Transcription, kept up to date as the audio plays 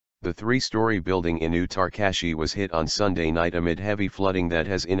The three-story building in Uttarkashi was hit on Sunday night amid heavy flooding that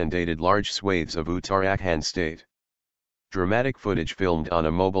has inundated large swathes of Uttarakhand state. Dramatic footage filmed on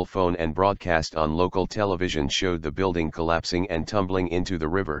a mobile phone and broadcast on local television showed the building collapsing and tumbling into the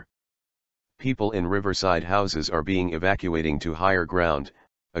river. People in riverside houses are being evacuated to higher ground,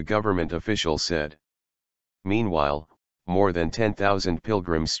 a government official said. Meanwhile, more than 10,000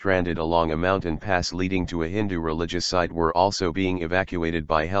 pilgrims stranded along a mountain pass leading to a Hindu religious site were also being evacuated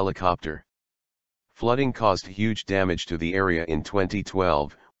by helicopter. Flooding caused huge damage to the area in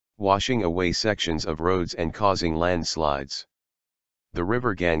 2012, washing away sections of roads and causing landslides. The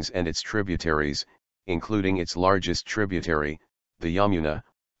river Ganges and its tributaries, including its largest tributary, the Yamuna,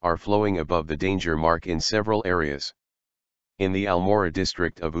 are flowing above the danger mark in several areas. In the Almora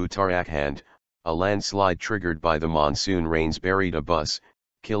district of Uttarakhand, a landslide triggered by the monsoon rains buried a bus,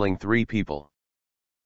 killing 3 people.